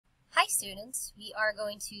Hi students, we are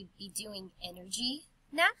going to be doing energy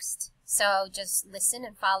next, so just listen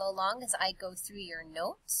and follow along as I go through your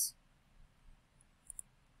notes.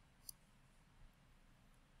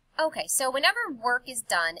 Okay, so whenever work is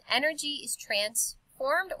done, energy is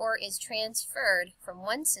transformed or is transferred from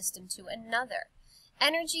one system to another.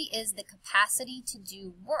 Energy is the capacity to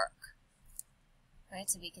do work. Right,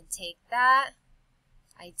 so we can take that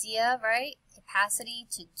idea, right? Capacity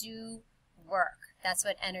to do work. That's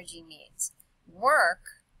what energy means. Work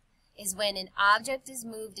is when an object is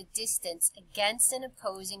moved a distance against an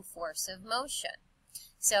opposing force of motion.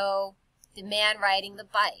 So the man riding the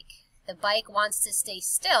bike wants to stay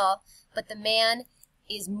still, but the man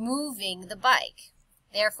is moving the bike.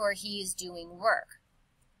 Therefore, he is doing work.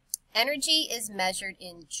 Energy is measured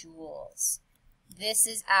in joules. This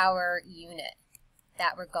is our unit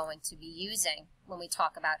that we're going to be using when we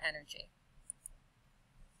talk about energy.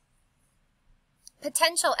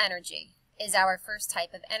 Potential energy is our first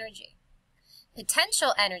type of energy.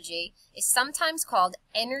 Potential energy is sometimes called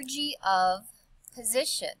energy of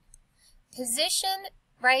position. Position,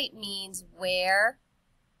 right, means where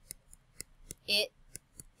it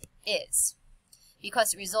is,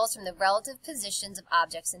 because it results from the relative positions of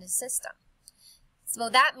objects in a system.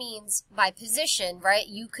 So that means by position, right,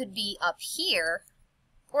 you could be up here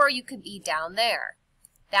or you could be down there.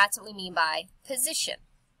 That's what we mean by position.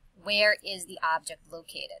 Where is the object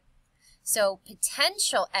located? So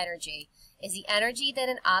potential energy is the energy that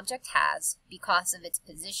an object has because of its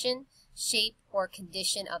position, shape, or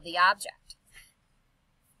condition of the object.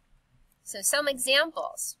 So some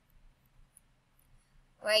examples.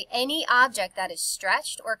 Right? Any object that is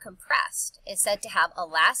stretched or compressed is said to have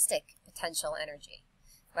elastic potential energy.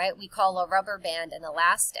 Right? We call a rubber band an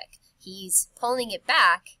elastic. He's pulling it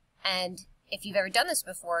back, and if you've ever done this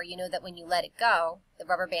before, you know that when you let it go, the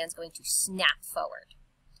rubber band's going to snap forward.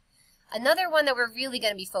 Another one that we're really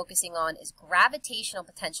going to be focusing on is gravitational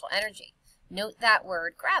potential energy. Note that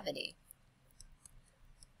word, gravity.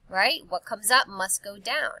 Right? What comes up must go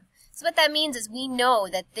down. So what that means is we know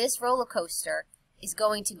that this roller coaster is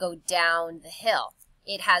going to go down the hill.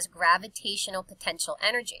 It has gravitational potential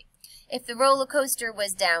energy. If the roller coaster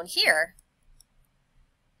was down here,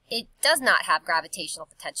 it does not have gravitational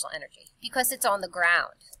potential energy because it's on the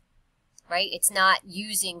ground, right? It's not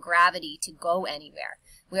using gravity to go anywhere,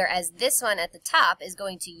 whereas this one at the top is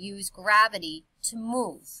going to use gravity to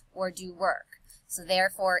move or do work. So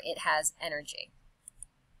therefore, it has energy.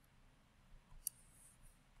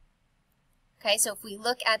 Okay, so if we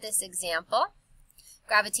look at this example,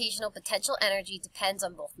 gravitational potential energy depends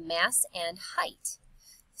on both mass and height.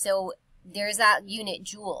 So there's that unit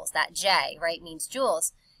joules, that J, right, means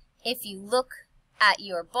joules. If you look at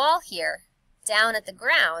your ball here, down at the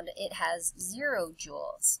ground, it has 0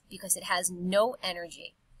 joules because it has no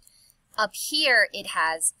energy. Up here, it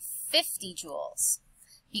has 50 joules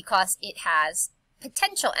because it has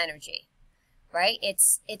potential energy, right?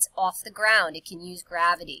 It's off the ground. It can use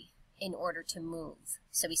gravity in order to move.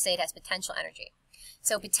 So we say it has potential energy.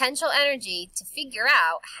 So potential energy, to figure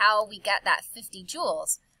out how we get that 50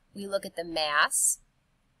 joules, we look at the mass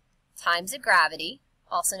times the gravity,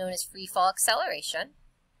 also known as free fall acceleration,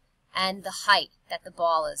 and the height that the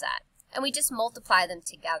ball is at. And we just multiply them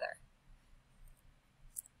together.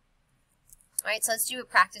 All right, so let's do a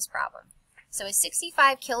practice problem. So a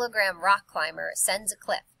 65-kilogram rock climber ascends a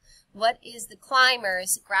cliff. What is the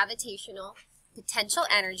climber's gravitational potential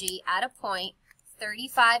energy at a point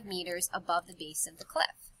 35 meters above the base of the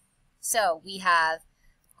cliff? So we have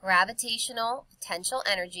gravitational potential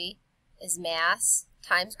energy is mass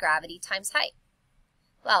times gravity times height.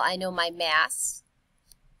 Well, I know my mass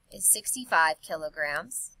is 65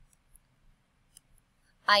 kilograms.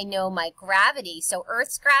 I know my gravity, so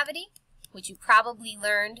Earth's gravity, which you probably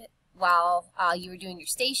learned while you were doing your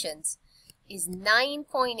stations, is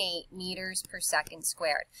 9.8 meters per second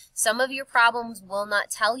squared. Some of your problems will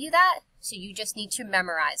not tell you that, so you just need to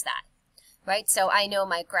memorize that. Right? So I know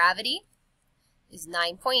my gravity is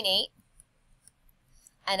 9.8,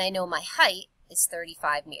 and I know my height is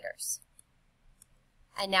 35 meters.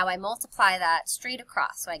 And now I multiply that straight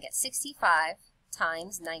across. So I get 65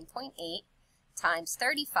 times 9.8 times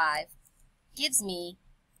 35 gives me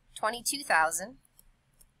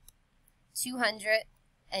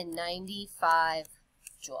 22,295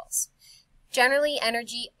 joules. Generally,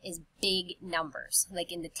 energy is big numbers,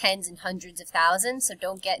 like in the tens and hundreds of thousands, so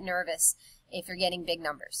don't get nervous if you're getting big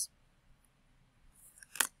numbers.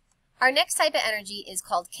 Our next type of energy is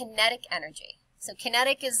called kinetic energy. So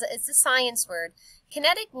kinetic is a science word.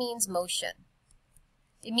 Kinetic means motion.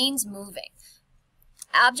 It means moving.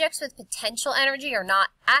 Objects with potential energy are not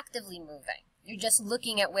actively moving. You're just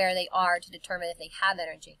looking at where they are to determine if they have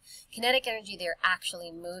energy. Kinetic energy, they're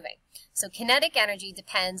actually moving. So kinetic energy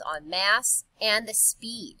depends on mass and the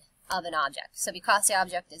speed of an object. So because the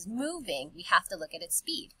object is moving, we have to look at its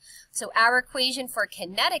speed. So our equation for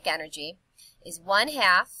kinetic energy is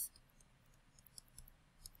 1/2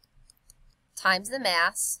 times the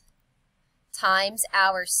mass times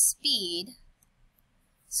our speed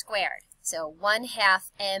squared. So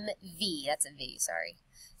 1/2 mv, that's a v, sorry,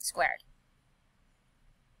 squared.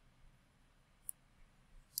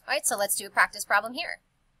 All right, so let's do a practice problem here.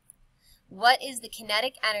 What is the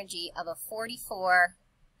kinetic energy of a 44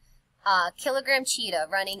 kilogram cheetah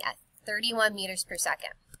running at 31 meters per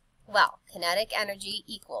second? Well, kinetic energy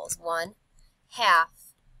equals 1/2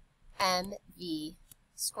 mv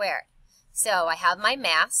squared. So I have my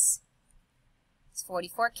mass, it's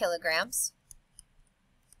 44 kilograms.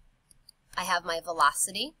 I have my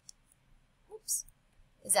velocity,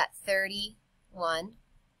 is at 31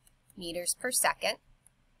 meters per second.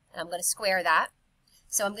 And I'm going to square that.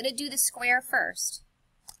 So I'm going to do the square first.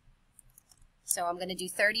 So I'm going to do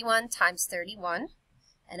 31 times 31,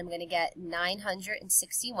 and I'm going to get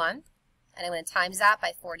 961. And I'm going to times that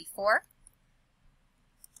by 44.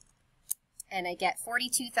 And I get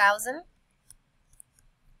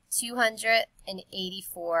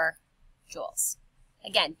 42,284 joules.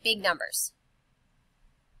 Again, big numbers.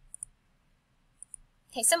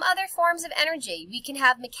 Okay, some other forms of energy. We can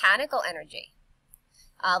have mechanical energy.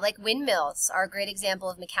 Like windmills are a great example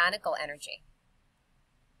of mechanical energy.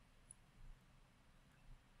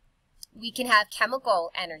 We can have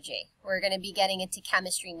chemical energy. We're going to be getting into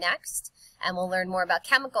chemistry next, and we'll learn more about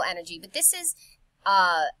chemical energy. But this is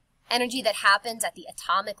energy that happens at the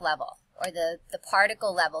atomic level, or the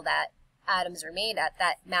particle level that atoms are made at,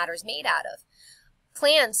 that matter is made out of.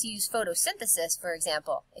 Plants use photosynthesis, for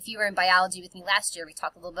example. If you were in biology with me last year, we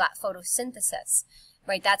talked a little about photosynthesis.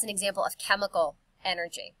 Right? That's an example of chemical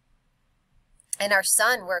energy. And our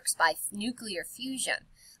sun works by nuclear fusion,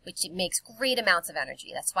 which it makes great amounts of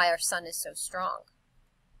energy. That's why our sun is so strong.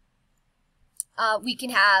 We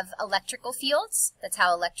can have electrical fields. That's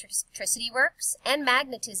how electricity works. And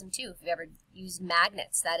magnetism, too. If you've ever used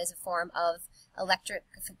magnets, that is a form of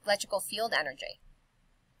electrical field energy.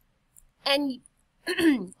 And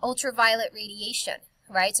ultraviolet radiation,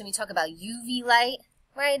 right? So when we talk about UV light,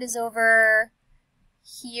 right, is over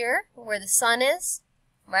here where the sun is,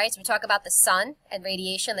 right? So we talk about the sun and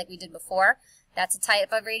radiation like we did before. That's a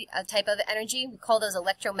type of energy. We call those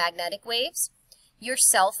electromagnetic waves. Your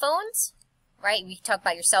cell phones, right? We talk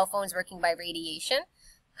about your cell phones working by radiation,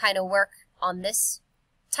 kind of work on this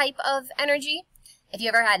type of energy. If you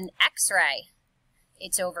ever had an X-ray,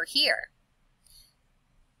 it's over here.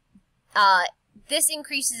 This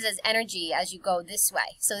increases as energy as you go this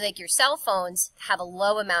way. So like your cell phones have a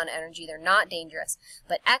low amount of energy. They're not dangerous.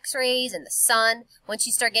 But X-rays and the sun, once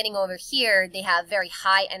you start getting over here, they have very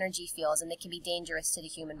high energy fields and they can be dangerous to the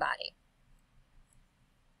human body.